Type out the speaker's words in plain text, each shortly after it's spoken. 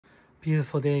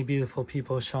Beautiful day, beautiful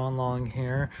people. Sean Long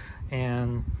here,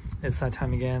 and it's that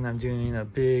time again. I'm doing a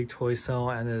big toy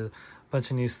sale and a bunch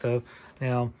of new stuff.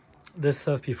 Now, this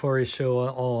stuff, before I show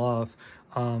it all off,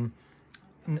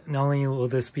 not only will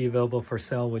this be available for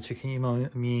sale, which you can email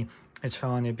me at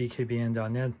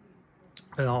sean@bkbn.net,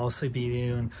 but I'll also be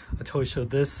doing a toy show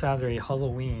this Saturday,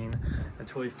 Halloween, at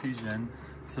Toy Fusion.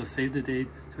 So save the date,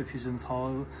 Toy Fusion's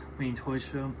Halloween toy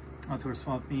show, outdoor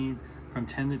swap meet from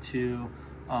 10 to 2.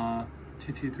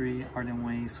 223 Arden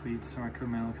Way, Suites,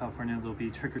 Sacramento, California. There'll be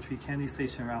trick-or-treat candy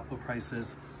station, raffle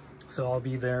prices. So I'll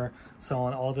be there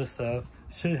selling all this stuff.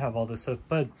 Should have all this stuff,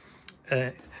 but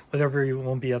whatever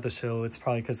won't be at the show, it's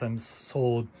probably because I'm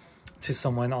sold to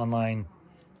someone online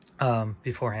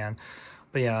beforehand.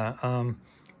 But yeah,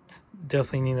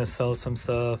 definitely need to sell some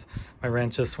stuff. My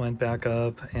rent just went back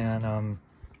up, and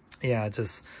yeah,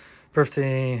 just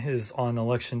birthday is on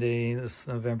election day this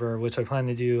November, which I plan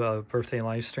to do a birthday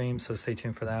live stream, so stay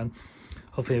tuned for that.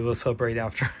 Hopefully we'll celebrate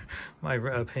after my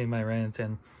pay my rent,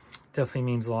 and definitely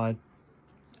means a lot.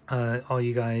 All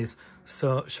you guys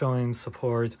showing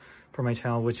support for my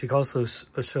channel, which you can also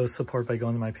show support by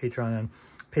going to my Patreon and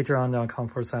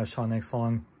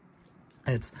patreon.com/SeanXLong.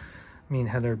 It's me and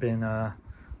Heather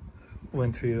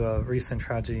went through a recent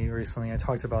tragedy recently. I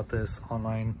talked about this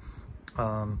online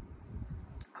on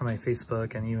my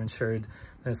Facebook, and even shared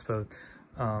this, but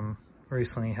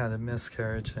recently had a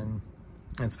miscarriage, and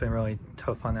it's been really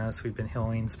tough on us. We've been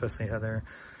healing, especially Heather.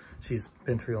 She's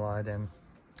been through a lot, and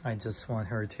I just want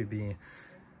her to be,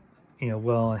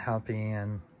 well and happy,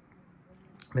 and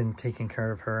been taking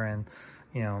care of her. And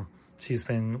she's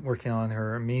been working on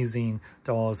her amazing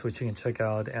dolls, which you can check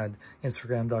out at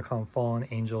instagram.com,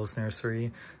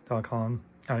 fallenangelsnursery.com.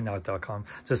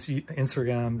 Just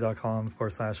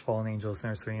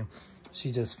instagram.com/fallenangelsnursery.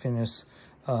 She just finished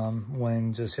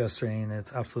one just yesterday, and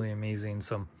it's absolutely amazing.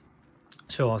 So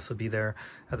she'll also be there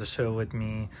at the show with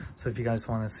me. So if you guys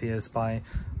want to see us buy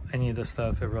any of the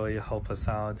stuff, it really help us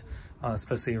out.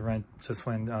 Especially your rent just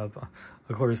went up.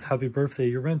 Of course, happy birthday,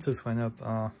 your rent just went up.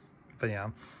 But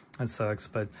yeah, that sucks.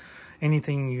 But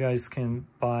anything you guys can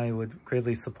buy would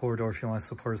greatly support, or if you want to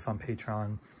support us on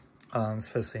Patreon,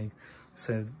 especially.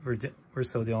 So we're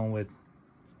still dealing with,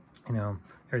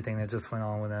 everything that just went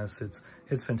on with us. It's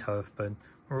been tough, but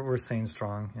we're staying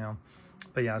strong,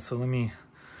 But yeah, so let me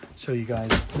show you guys.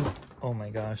 Oh my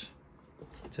gosh,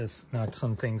 just knocked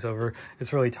some things over.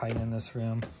 It's really tight in this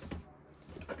room.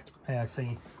 I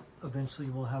actually eventually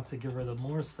will have to get rid of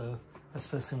more stuff,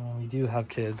 especially when we do have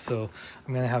kids. So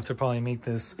I'm gonna have to probably make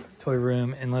this toy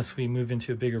room, unless we move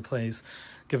into a bigger place,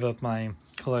 give up my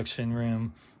collection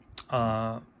room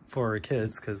for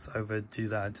kids, because I would do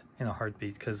that in a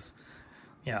heartbeat. Because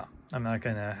yeah, I'm not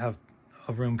gonna have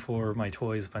a room for my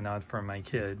toys but not for my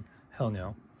kid. Hell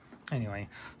no. Anyway,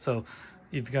 so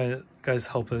if you guys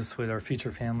help us with our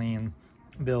future family and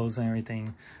bills and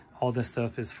everything, all this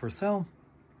stuff is for sale.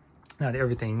 Not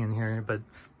everything in here, but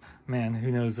man,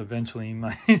 who knows, eventually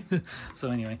might.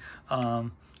 So anyway,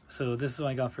 so this is what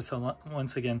I got for sale.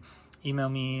 Once again, email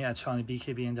me at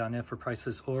sean@bkbn.net for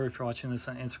prices, or if you're watching this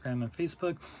on Instagram and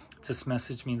Facebook, just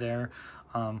message me there.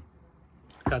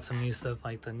 Got some new stuff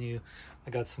like I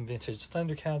got some vintage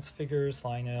Thundercats figures,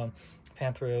 Lino,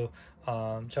 Panthro,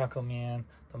 Jocko Man,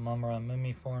 the Mumra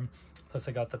Mummy form. Plus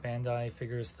I got the Bandai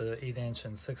figures, the 8-inch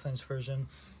and 6-inch version.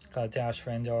 Got Dash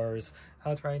Rendar's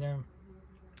Outrider,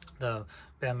 the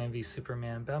Batman v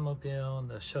Superman Batmobile,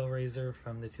 the Shellraiser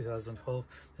from the 2012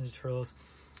 Ninja Turtles,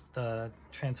 the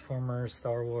Transformers,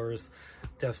 Star Wars,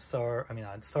 Star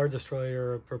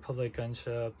Destroyer, Republic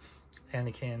Gunship,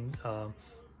 Anakin,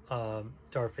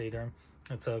 Darth Vader.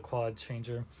 It's a quad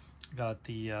changer. Got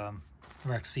the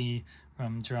Rexy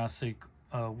from Jurassic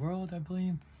World, I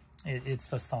believe. It's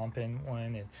the stomping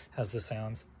one. It has the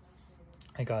sounds.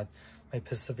 I got my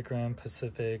Pacific Rim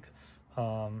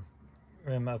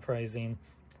Uprising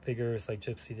figures like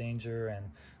Gypsy Danger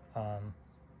and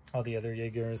all the other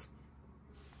Jaegers.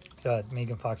 Got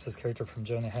Megan Fox's character from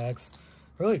Jonah Hex.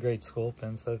 Really great sculpt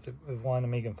and stuff. If you want a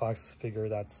Megan Fox figure,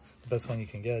 that's the best one you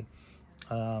can get.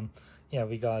 Yeah,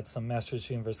 we got some Masters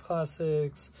Universe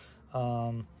Classics. You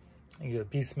got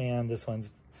Beastman. This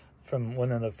one's from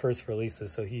one of the first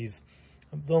releases, so he's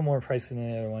a little more pricey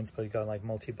than the other ones, but he got like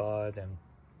Multibot and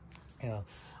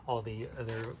all the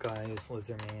other guys,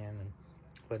 Lizardman and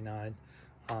whatnot,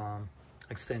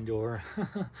 Extendor,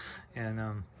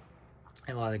 and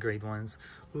a lot of great ones.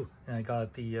 Ooh, and I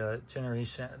got the the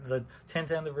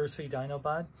 10th anniversary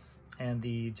Dinobot and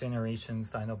the Generations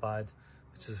Dinobot,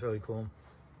 which is really cool.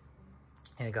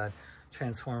 And I got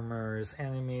Transformers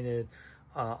Animated,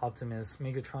 Optimus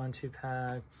Megatron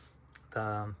 2-pack,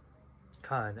 the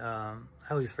God, I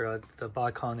always forgot the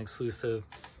BotCon exclusive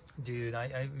dude.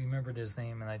 I remembered his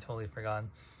name and I totally forgot.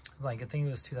 Like, I think it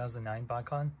was 2009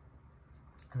 BotCon,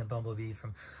 and the Bumblebee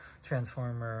from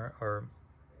Transformer, or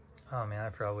oh man, I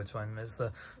forgot which one. It was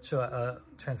the show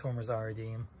Transformers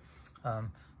RD.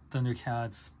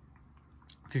 Thundercats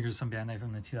figures from Bandai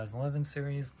from the 2011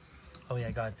 series. Oh yeah,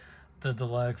 I got the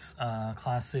deluxe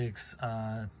classics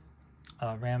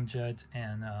Ramjet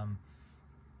and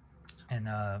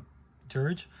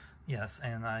Dirge. Yes,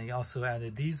 and I also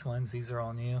added these ones. These are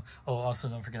all new. Oh, also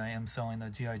don't forget I am selling the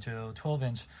G.I. Joe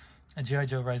 12-inch, G.I.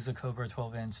 Joe Rise of Cobra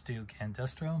 12-inch Duke and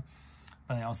Destro.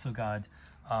 But I also got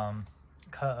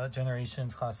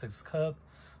Generations Classics Cup.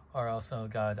 Or also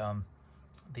got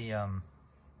the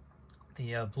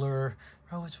Blur.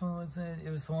 Oh, which one was it? It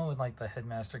was the one with like the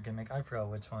Headmaster gimmick. I forgot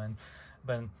which one.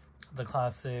 But the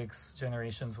Classics,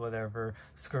 Generations, whatever,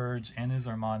 Scourge and his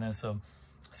Armada. So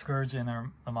Scourge and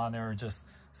Armada are just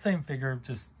same figure,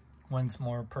 just one's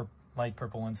more light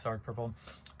purple, one's dark purple.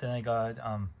 Then I got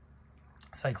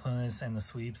Cyclonus and the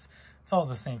Sweeps. It's all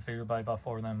the same figure, but I bought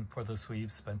 4 of them for the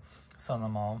Sweeps, but selling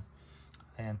them all.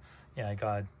 And yeah, I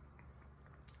got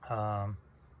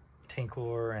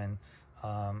Tankor and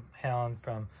Hound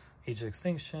from Age of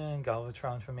Extinction,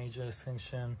 Galvatron from Age of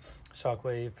Extinction,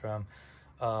 Shockwave from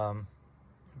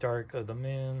Dark of the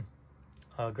Moon,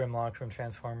 Grimlock from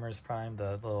Transformers Prime,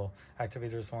 the little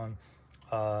activators one,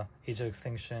 Age of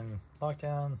Extinction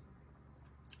Lockdown,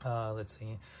 let's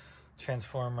see,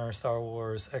 Transformer, Star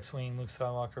Wars, X-Wing, Luke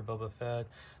Skywalker, Boba Fett,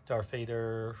 Darth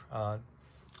Vader,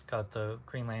 got the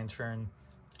Green Lantern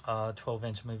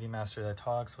 12-inch Movie Master that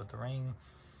talks with the ring.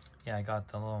 Yeah, I got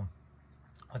the little,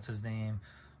 what's his name,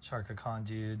 Shaka Khan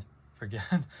dude, forget.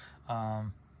 Yeah,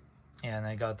 and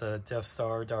I got the Death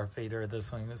Star Darth Vader.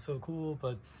 This one is so cool,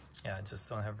 but yeah, I just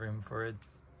don't have room for it.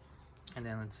 And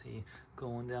then let's see,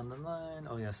 going down the line.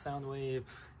 Oh yeah, Soundwave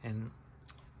and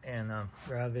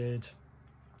Ravage,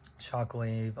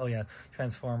 Shockwave. Oh yeah,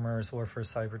 Transformers, War for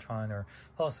Cybertron, or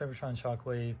Cybertron,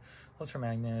 Shockwave, Ultra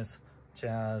Magnus,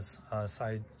 Jazz,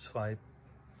 Sideswipe.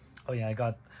 Oh yeah, I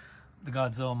got the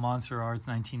Godzilla Monster Arts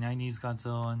 1990s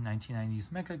Godzilla,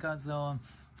 1990s Mecha Godzilla,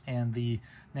 and the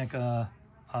NECA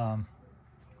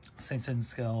 6-inch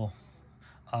scale,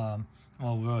 well,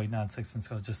 really not 6-inch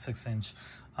scale, just 6-inch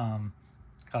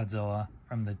Godzilla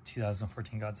from the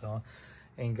 2014 Godzilla.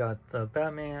 And got the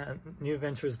Batman, New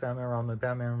Adventures,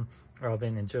 Batman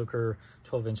Robin, and Joker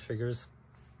 12-inch figures.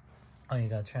 Oh, you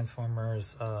got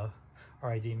Transformers,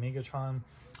 RID Megatron.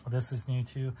 Oh, this is new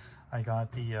too. I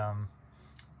got the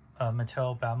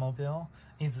Mattel Batmobile.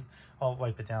 I'll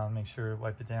wipe it down, make sure to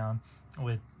wipe it down,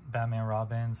 with Batman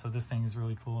Robin. So this thing is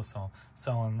really cool, so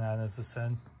selling that, as I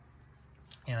said.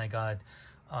 And I got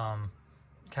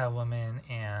Catwoman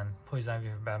and Poison Ivy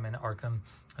for Batman Arkham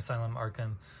Asylum,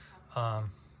 Arkham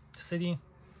City.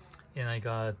 And I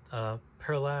got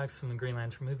Parallax from the Green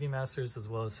Lantern Movie Masters, as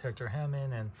well as Hector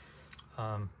Hammond and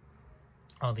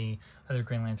all the other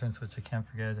Green Lanterns, which I can't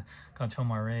forget. Got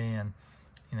Tomar Ray and,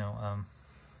 you know,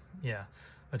 yeah,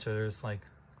 which others like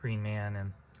Green Man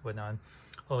and whatnot.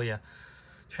 Oh yeah,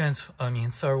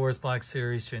 Star Wars Black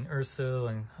Series, Jyn Erso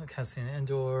and Cassian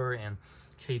Andor and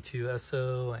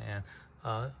K2SO and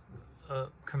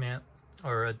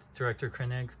Director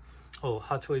Krennic. Oh,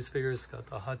 Hot Toys figures, got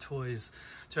the Hot Toys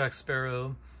Jack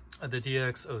Sparrow, the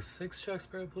DX06 Jack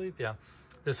Sparrow, I believe. Yeah,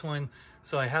 this one.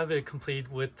 So I have it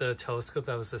complete with the telescope.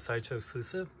 That was the Sideshow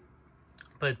exclusive.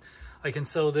 But I can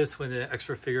sell this with an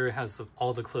extra figure. It has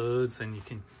all the clothes, and you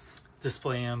can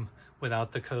display them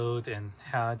without the code and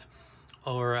hat.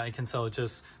 Or I can sell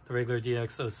just the regular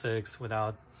DX06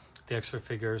 without the extra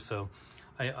figure. So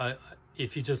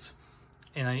if you just,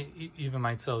 and I even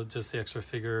might sell just the extra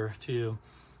figure too,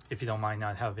 if you don't mind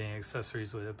not having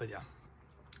accessories with it. But yeah,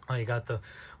 you got the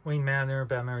Wayne Manor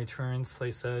Batman Returns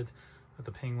playset with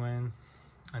the Penguin,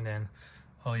 and then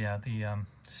oh yeah, the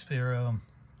Spiro,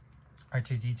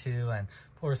 R2D2 and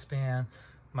Force Band,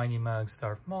 Mighty Mugs,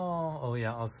 Darth Maul. Oh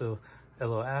yeah, also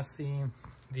Elo Asty,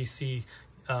 DC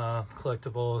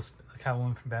collectibles,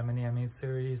 Catwoman from Batman the Animated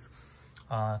Series,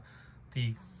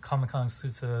 the Comic-Con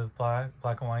exclusive black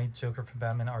and white Joker from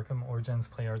Batman Arkham Origins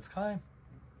Play Art Sky.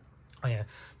 Oh yeah,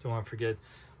 don't want to forget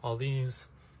all these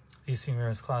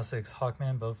Universe Classics,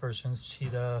 Hawkman, both versions,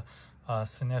 Cheetah,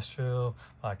 Sinestro,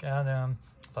 Black Adam,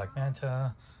 Black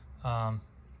Manta. I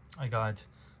got,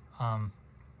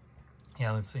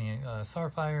 yeah, let's see,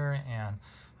 Starfire and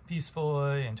Beast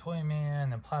Boy and Toy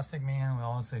Man and Plastic Man with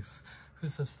all this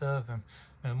exclusive stuff, and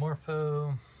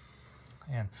Metamorpho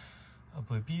and a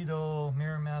Blue Beetle,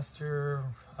 Mirror Master,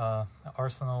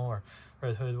 Arsenal or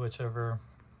Red Hood, whichever,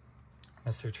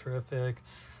 Mr. Terrific,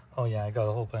 oh yeah, I got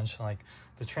a whole bunch like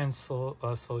the Trans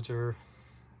Soldier,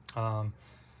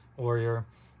 Warrior,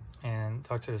 and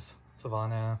Dr.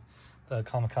 Savannah, the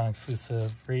Comic-Con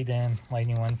exclusive Raiden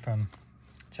Lightning one from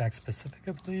Jakks Pacific,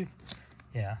 I believe.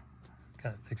 Yeah,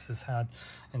 gotta fix this hat.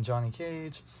 And Johnny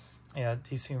Cage. Yeah,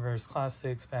 DC Universe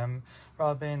Classics,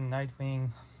 Robin,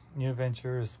 Nightwing, New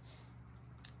Adventures,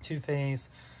 Two-Face,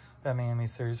 Batman Anime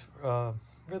Series,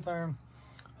 Riddler,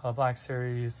 Black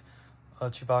Series,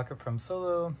 Chewbacca from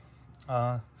Solo,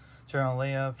 General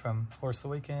Leia from Force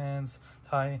Awakens,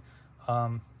 First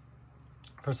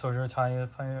Order TIE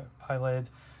pilot.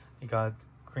 You got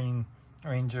Green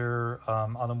Ranger,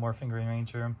 Automorphing Green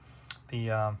Ranger,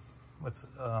 the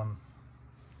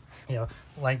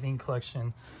Lightning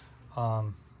Collection,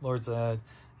 Lord Zed,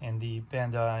 and the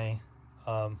Bandai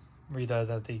Rita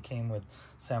that they came with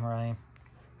Samurai.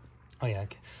 Oh yeah,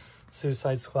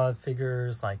 Suicide Squad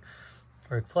figures like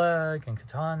Rick Flag and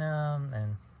Katana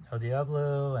and El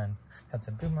Diablo and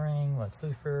Captain Boomerang, Lex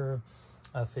Luthor,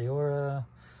 Feora,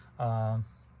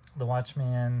 the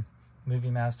Watchmen, Movie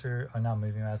Master, or not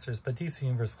Movie Masters, but DC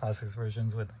Universe Classics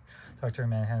versions with Dr.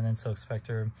 Manhattan and Silk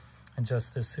Spectre, and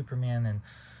Justice, Superman, and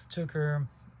Joker.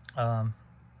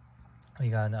 We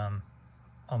got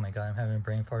oh my god, I'm having a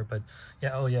brain fart, but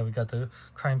yeah, oh yeah, we got the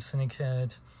Crime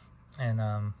Syndicate,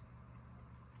 and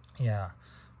yeah,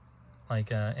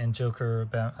 like and Joker,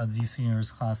 about DC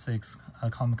Universe Classics,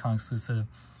 Comic-Con exclusive,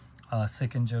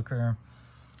 Second Joker.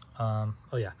 Oh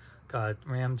yeah, got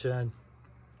Ramjet,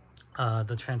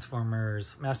 the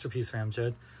Transformers Masterpiece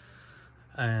Ramjet,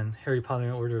 and Harry Potter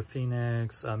and Order of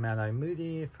Phoenix, Mad Eye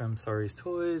Moody from Star Wars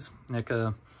Toys,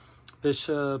 NECA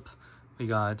Bishop. We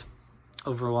got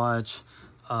Overwatch,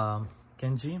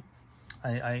 Genji.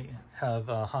 I have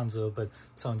Hanzo, but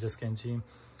so I'm just Genji.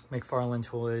 McFarlane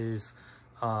Toys,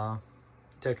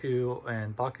 Deku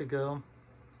and Bakugo.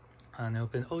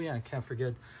 Unopened. Oh yeah, I can't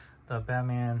forget the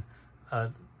Batman,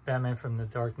 Batman from the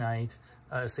Dark Knight,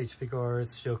 SH Figure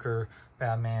Arts, Joker,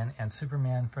 Batman, and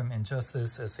Superman from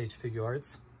Injustice, SH Figure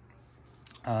Arts.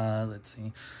 Let's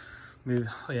see.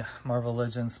 Oh yeah, Marvel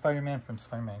Legends, Spider-Man from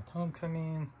Spider-Man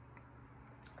Homecoming.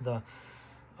 The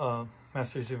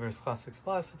Masters Universe Classics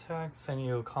Blast Attack, San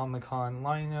Diego Comic-Con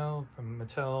Lino from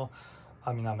Mattel.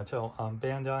 I mean, not Mattel,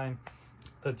 Bandai.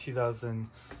 The 2000,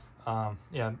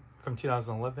 yeah, from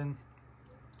 2011.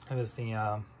 It was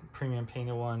the premium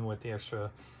painted one with the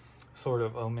extra sort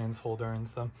of omens holder and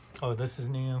stuff. Oh, this is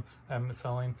new. I'm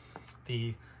selling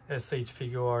the SH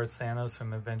Figure Arts Thanos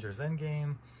from Avengers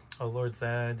Endgame. Oh, Lord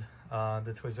Zed,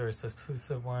 the Toys R Us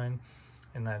exclusive one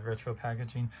in that retro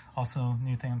packaging. Also,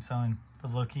 new thing I'm selling, the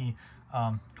Loki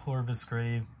Corvus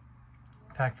Grave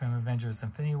pack from Avengers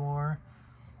Infinity War.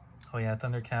 Oh yeah,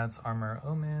 Thundercats Armor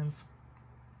Omens.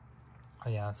 Oh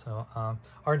yeah, so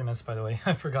Artemis, by the way,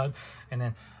 I forgot. And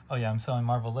then, oh yeah, I'm selling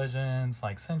Marvel Legends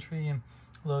like Sentry,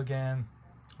 Logan,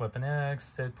 Weapon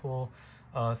X, Deadpool,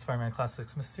 Spider-Man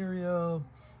Classics Mysterio,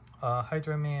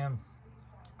 Hydra Man,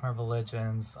 Marvel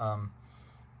Legends,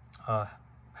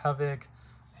 Havoc,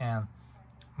 and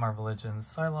Marvel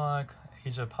Legends Psylocke,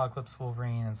 Age of Apocalypse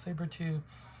Wolverine and Sabretooth,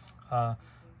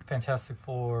 Fantastic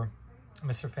Four,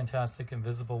 Mr. Fantastic,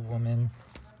 Invisible Woman,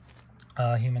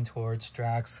 Human Torch,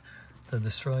 Drax, the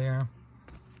Destroyer,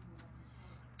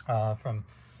 from,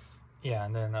 yeah,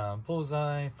 and then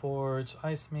Bullseye, Forge,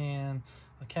 Iceman,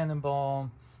 Cannonball.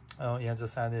 Oh yeah,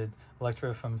 just added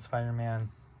Elektra from Spider-Man,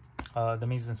 The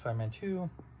Amazing Spider-Man 2.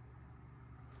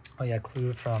 Oh yeah,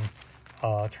 Clue from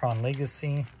Tron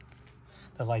Legacy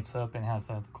that lights up and has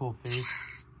that cool face.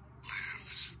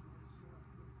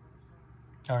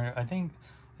 Or I think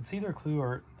it's either Clue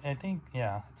or, I think,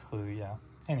 yeah, it's Clue, yeah.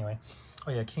 Anyway,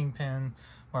 oh yeah, Kingpin,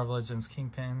 Marvel Legends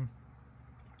Kingpin,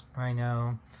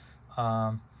 Rhino,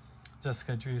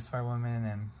 Jessica Drew, Spider-Woman,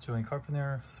 and Julian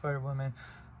Carpenter, Spider-Woman,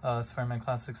 Spider-Man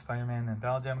Classic Spider-Man, and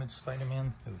Battle Damage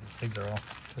Spider-Man. Ooh, these legs are all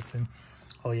twisted.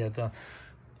 Oh yeah, the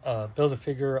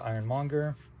Build-A-Figure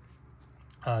Ironmonger,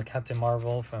 Captain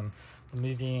Marvel from the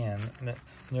movie, and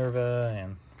Nerva,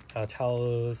 and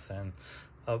Talos, and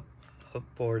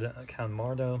Board Count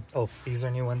Mordo. Oh, these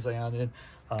are new ones I added.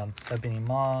 Ebony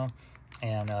Maw,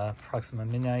 and Proxima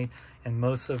Midnight, and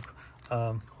most of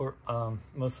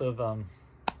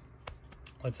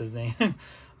what's his name?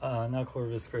 Not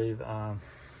Corvus Grave.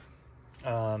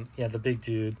 Yeah, the big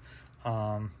dude.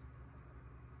 Oh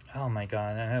my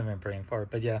god, I'm having a brain fart.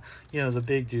 But yeah, you know, the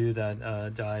big dude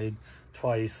that died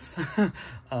twice.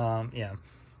 Yeah,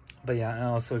 but yeah, I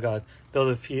also got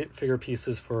Build-A-Figure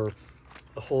pieces for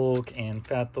the Hulk and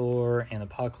Fat Thor and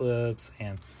Apocalypse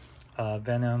and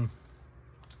Venom.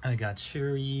 I got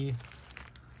Shuri,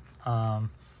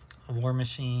 War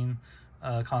Machine,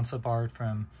 concept art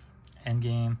from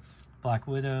Endgame, Black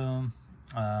Widow,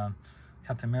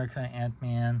 Captain America,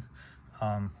 Ant-Man,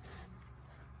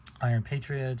 Iron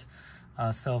Patriot,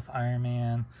 Stealth Iron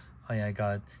Man. Oh yeah, I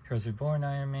got Heroes Reborn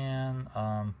Iron Man,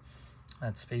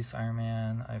 that Space Iron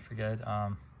Man, I forget,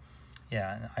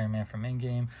 yeah, Iron Man from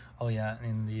Endgame. Oh yeah,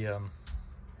 in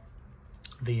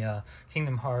the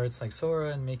Kingdom Hearts, like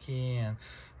Sora and Mickey and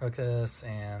Ruckus,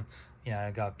 and yeah,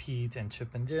 I got Pete and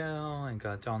Chip and Dale, and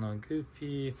got Donald and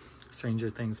Goofy, Stranger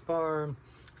Things Barb,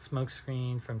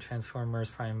 Smokescreen from Transformers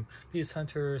Prime Beast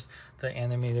Hunters, the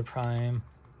animated Prime.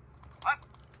 What?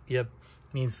 Yep,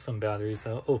 needs some batteries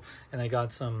though. Oh, and I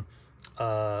got some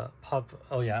pop.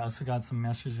 Oh yeah, I also got some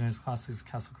Masters Universe Classics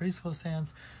Castle Grayskull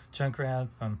stands, Junkrat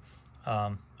from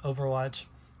Overwatch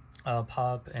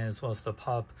pop, as well as the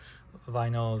pop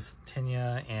vinyls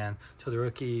Tenya and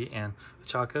Todoroki and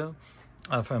Ochako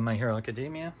from My Hero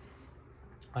Academia.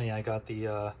 Oh yeah, I got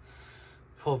the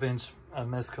full bench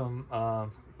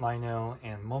Mezco, Lino,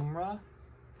 and Momra,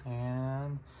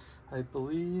 and I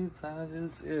believe that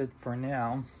is it for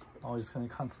now. I'm always going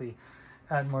to constantly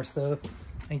add more stuff.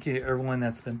 Thank you to everyone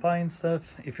that's been buying stuff.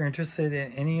 If you're interested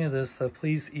in any of this stuff,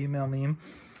 please email me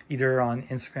either on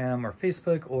Instagram or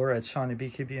Facebook, or at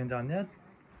sean@bkbn.net.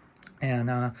 And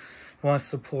if you want to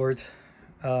support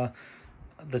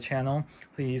the channel,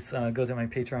 please go to my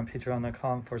Patreon,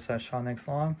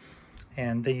 patreon.com/SeanXLong.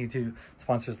 And thank you to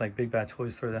sponsors like Big Bad Toy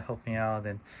Store that helped me out,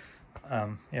 and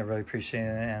yeah, really appreciate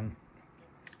it. And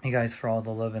you guys for all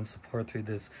the love and support through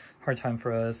this hard time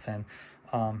for us. And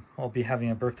I'll be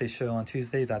having a birthday show on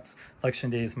Tuesday. That's election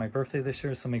day, is my birthday this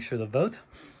year, so make sure to vote.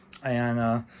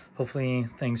 And hopefully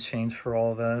things change for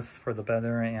all of us for the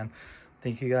better. And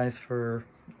thank you guys for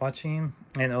watching.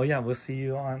 And oh yeah, we'll see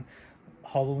you on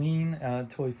Halloween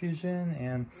at Toy Fusion,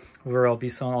 and where I'll be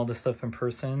selling all this stuff in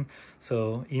person.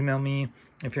 So email me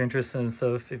if you're interested in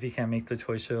stuff, if you can't make the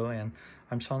toy show. And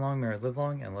I'm Sean Long. May I live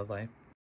long and live life.